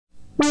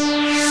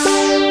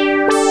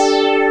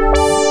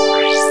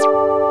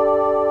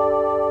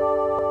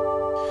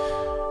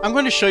I'm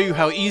going to show you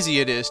how easy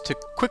it is to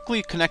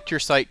quickly connect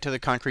your site to the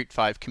Concrete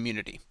 5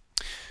 community.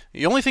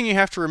 The only thing you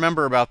have to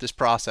remember about this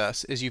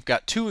process is you've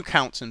got two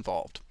accounts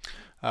involved.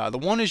 The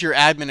one is your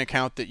admin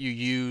account that you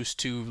use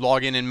to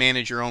log in and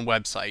manage your own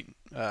website.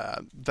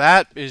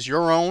 That is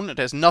your own. It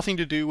has nothing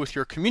to do with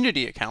your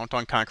community account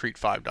on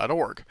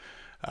concrete5.org.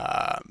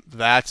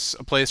 That's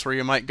a place where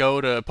you might go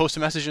to post a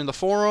message in the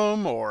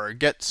forum or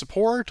get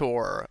support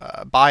or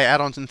buy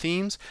add-ons and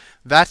themes.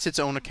 That's its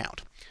own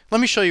account. Let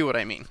me show you what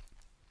I mean.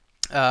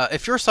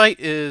 If your site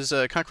is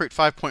Concrete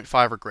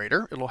 5.5 or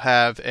greater, it'll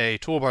have a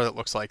toolbar that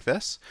looks like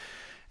this,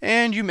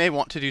 and you may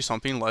want to do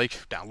something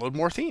like download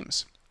more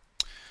themes.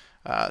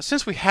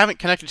 Since we haven't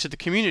connected to the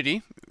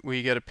community,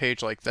 we get a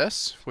page like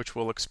this, which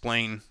will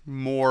explain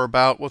more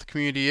about what the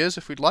community is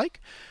if we'd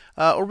like,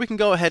 or we can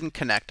go ahead and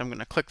connect. I'm going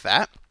to click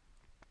that.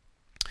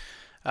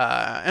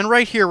 And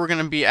right here we're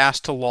going to be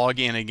asked to log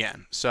in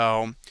again.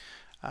 So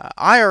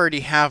I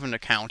already have an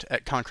account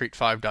at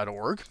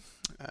concrete5.org.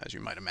 As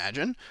you might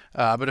imagine.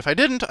 But if I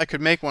didn't, I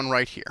could make one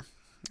right here.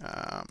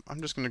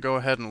 I'm just going to go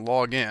ahead and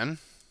log in,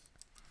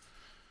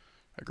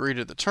 agree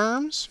to the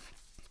terms.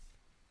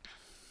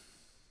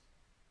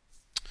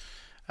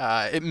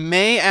 It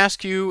may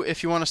ask you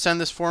if you want to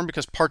send this form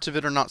because parts of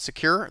it are not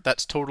secure.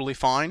 That's totally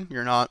fine.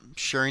 You're not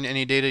sharing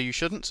any data you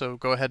shouldn't, so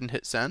go ahead and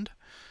hit send.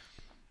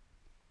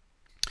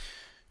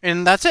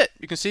 And that's it.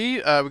 You can see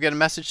we get a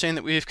message saying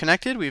that we've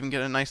connected. We even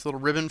get a nice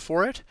little ribbon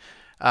for it.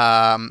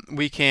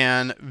 We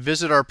can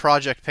visit our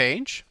project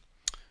page.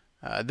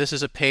 This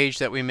is a page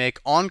that we make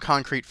on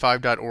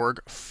concrete5.org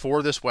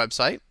for this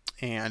website,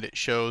 and it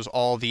shows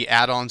all the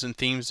add-ons and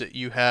themes that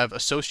you have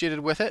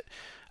associated with it,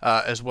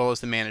 as well as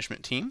the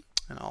management team.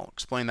 And I'll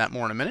explain that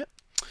more in a minute.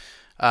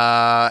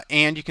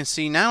 And you can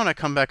see now when I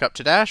come back up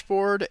to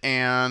dashboard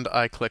and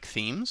I click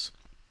themes,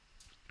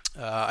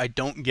 I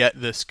don't get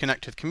this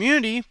connect to the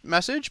community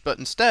message, but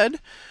instead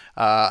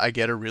I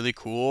get a really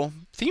cool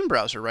theme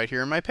browser right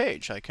here in my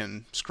page. I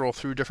can scroll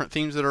through different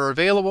themes that are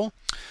available.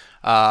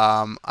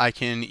 I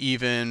can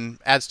even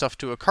add stuff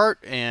to a cart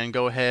and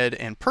go ahead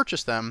and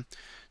purchase them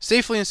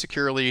safely and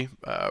securely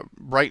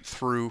right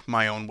through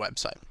my own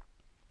website.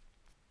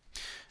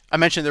 I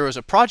mentioned there was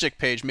a project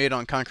page made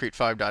on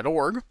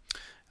concrete5.org.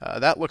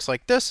 That looks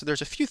like this.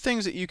 There's a few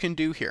things that you can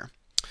do here.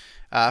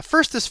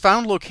 First, this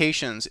found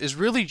locations is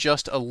really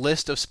just a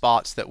list of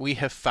spots that we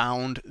have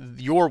found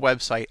your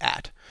website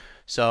at.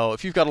 So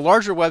if you've got a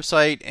larger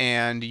website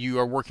and you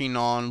are working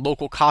on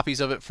local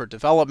copies of it for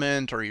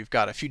development, or you've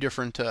got a few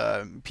different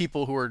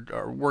people who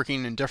are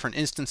working in different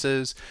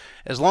instances,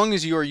 as long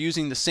as you are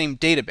using the same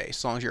database,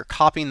 as long as you're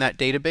copying that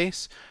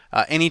database,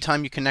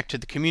 anytime you connect to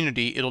the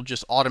community, it'll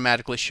just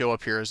automatically show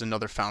up here as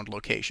another found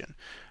location.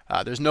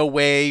 There's no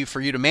way for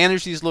you to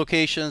manage these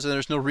locations, and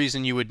there's no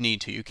reason you would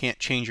need to. You can't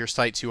change your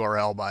site's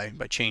URL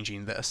by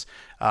changing this.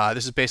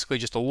 This is basically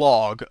just a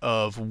log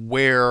of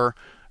where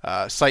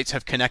sites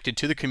have connected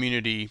to the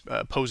community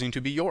posing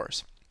to be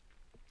yours.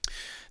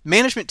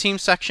 Management team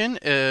section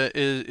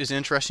is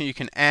interesting. You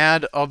can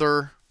add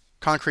other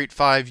Concrete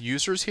 5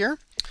 users here.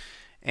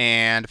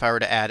 And if I were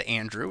to add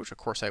Andrew, which of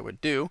course I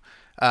would do,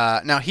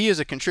 now he is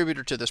a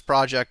contributor to this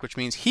project, which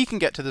means he can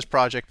get to this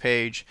project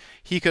page.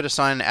 He could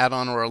assign an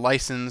add-on or a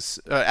license,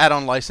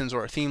 add-on license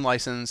or a theme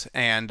license,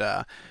 and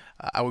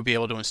I would be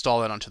able to install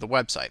that onto the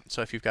website.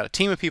 So if you've got a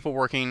team of people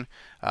working,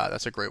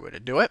 that's a great way to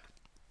do it.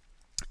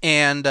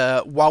 And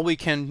while we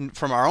can,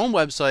 from our own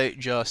website,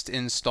 just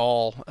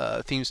install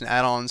themes and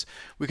add-ons,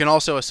 we can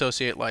also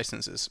associate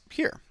licenses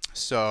here.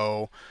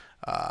 So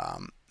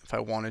if I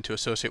wanted to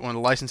associate one of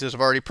the licenses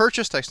I've already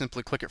purchased, I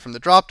simply click it from the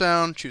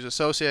drop-down, choose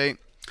Associate,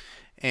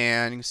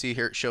 and you can see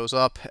here it shows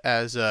up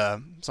as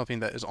something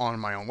that is on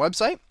my own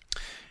website.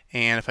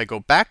 And if I go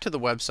back to the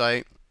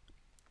website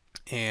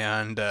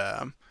and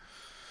I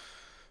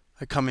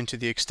come into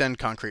the Extend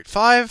Concrete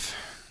 5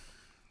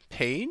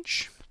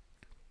 page,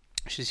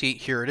 you see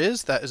here it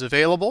is, that is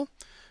available.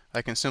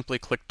 I can simply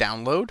click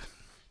Download.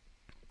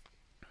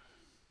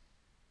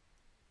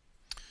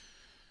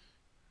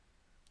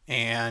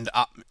 And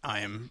I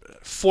am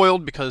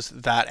foiled because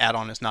that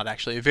add-on is not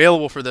actually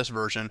available for this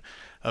version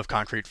of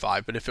Concrete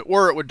 5. But if it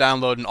were, it would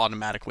download and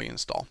automatically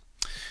install.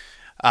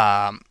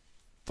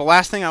 The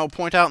last thing I will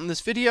point out in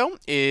this video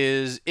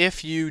is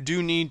if you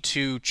do need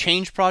to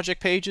change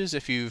project pages,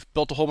 if you've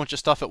built a whole bunch of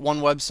stuff at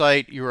one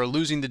website, you are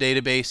losing the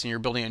database and you're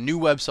building a new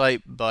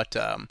website, but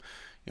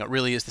it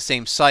really is the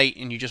same site,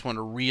 and you just want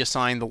to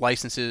reassign the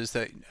licenses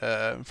that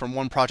from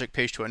one project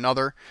page to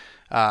another,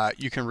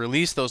 you can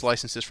release those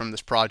licenses from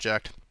this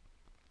project.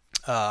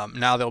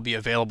 Now they'll be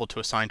available to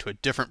assign to a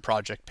different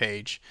project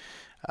page.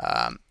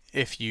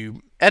 If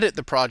you edit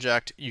the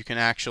project, you can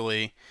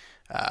actually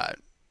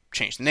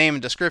change the name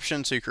and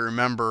description so you can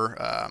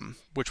remember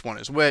which one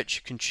is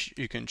which.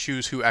 You can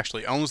choose who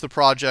actually owns the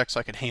project, so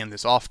I could hand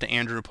this off to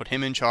Andrew, put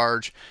him in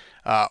charge,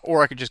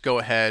 or I could just go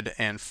ahead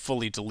and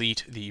fully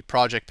delete the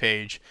project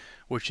page,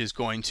 which is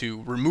going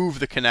to remove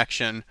the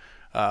connection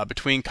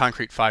between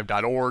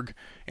concrete5.org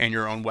and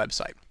your own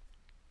website.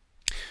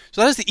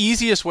 So that is the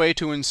easiest way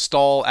to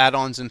install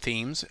add-ons and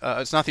themes.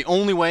 It's not the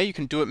only way. You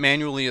can do it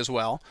manually as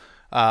well.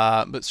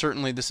 But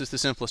certainly this is the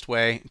simplest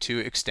way to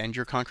extend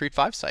your Concrete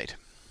 5 site.